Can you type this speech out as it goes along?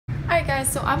guys,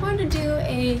 so I wanted to do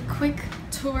a quick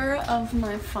tour of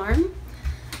my farm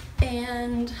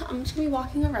and I'm just gonna be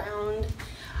walking around.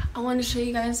 I wanted to show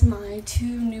you guys my 2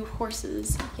 new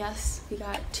horses. Yes, we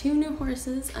got 2 new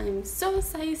horses. I'm so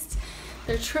excited.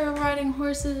 They're trail riding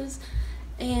horses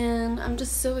and I'm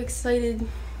just so excited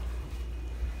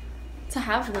to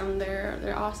have them.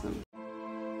 They're awesome.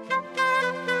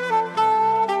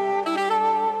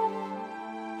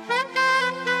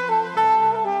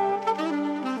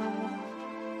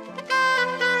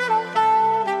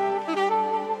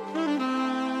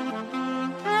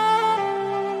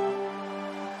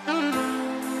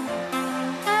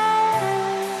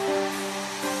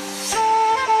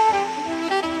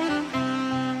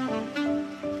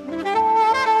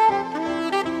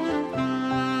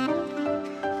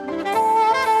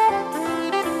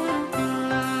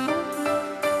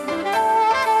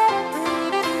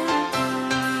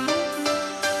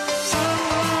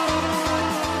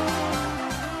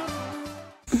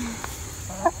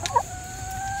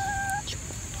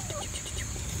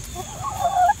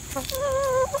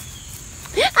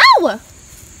 Ow!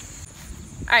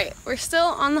 Alright, we're still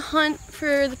on the hunt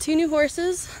for the 2 new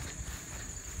horses.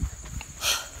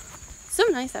 So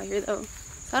nice out here though.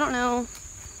 So I don't know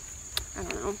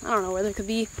where they could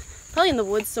be. Probably in the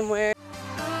woods somewhere.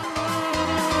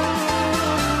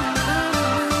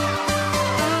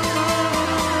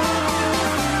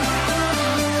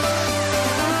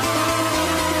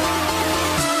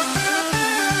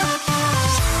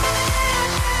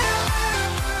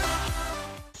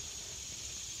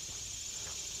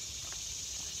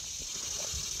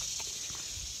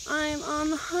 I'm on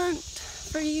the hunt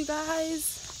for you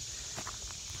guys.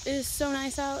 It is so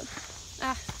nice out.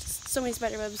 Just so many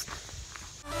spider webs.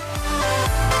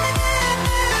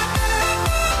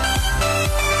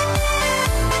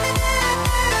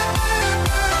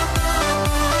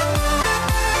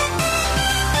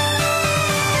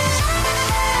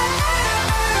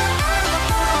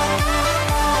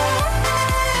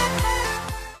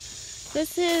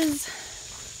 This is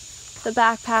the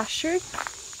back pasture.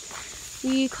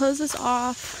 We close this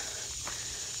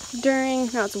off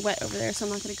during, no, it's wet over there, so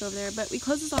I'm not going to go over there, but we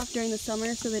close this off during the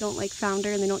summer so they don't like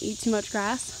founder and they don't eat too much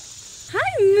grass. Hi,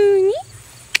 Mooney.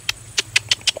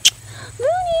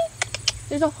 Mooney.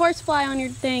 There's a horsefly on your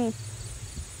thing.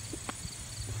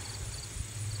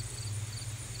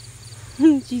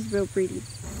 She's real pretty.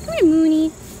 Come here,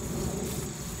 Mooney.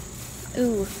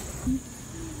 Ooh.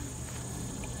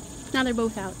 Now they're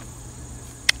both out.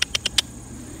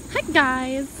 Hi,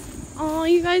 guys. Oh,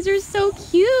 you guys are so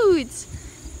cute.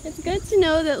 It's good to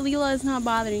know that Leela is not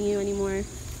bothering you anymore.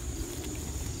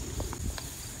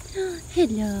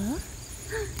 Hello.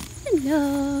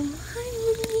 Hello. Hi,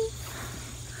 Mooney.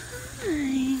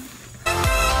 Hi.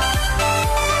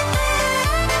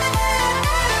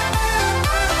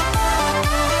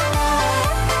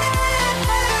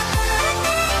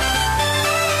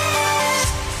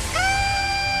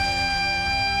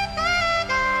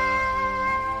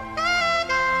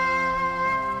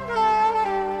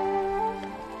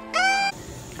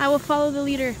 I will follow the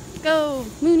leader. Go,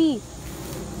 Mooney.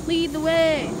 Lead the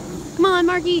way. Come on,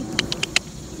 Marky.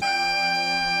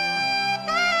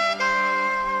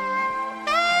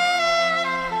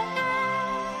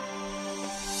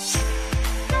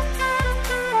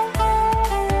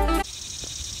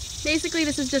 Basically,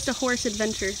 this is just a horse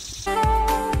adventure.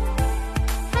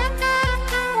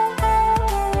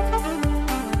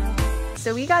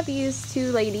 So we got these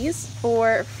 2 ladies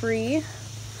for free.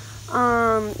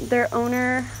 Their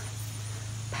owner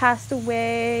passed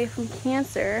away from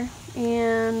cancer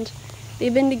and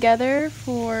they've been together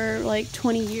for like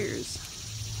 20 years.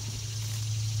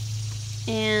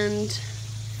 And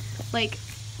like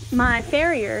my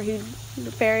farrier,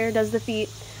 the farrier does the feet,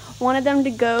 wanted them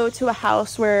to go to a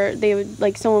house where they would,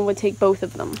 like, someone would take both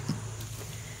of them.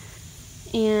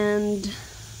 And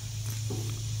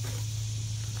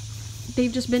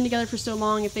they've just been together for so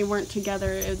long, if they weren't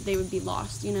together, they would be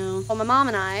lost, you know. Well, my mom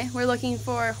and I, we're looking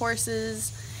for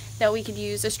horses that we could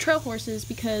use as trail horses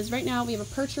because right now we have a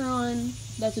Percheron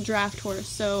that's a draft horse,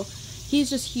 so he's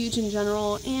just huge in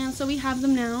general, and so we have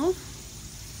them now,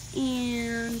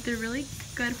 and they're really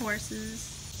good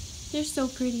horses. They're so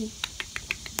pretty.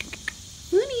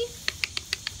 Mooney!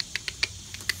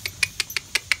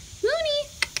 Mooney!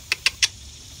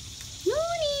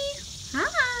 Mooney! Hi!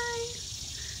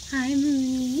 Hi,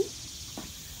 Mooney.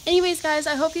 Anyways, guys,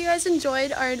 I hope you guys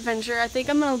enjoyed our adventure. I think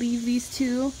I'm gonna leave these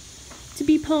 2 to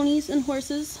be ponies and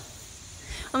horses.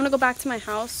 I'm gonna go back to my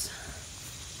house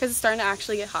because it's starting to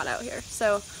actually get hot out here.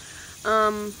 So,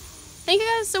 thank you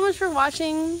guys so much for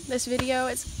watching this video.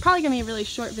 It's probably gonna be a really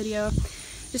short video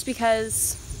just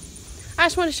because I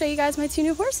just want to show you guys my 2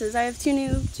 new horses. I have two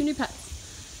new pets.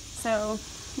 So,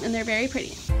 and they're very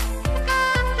pretty.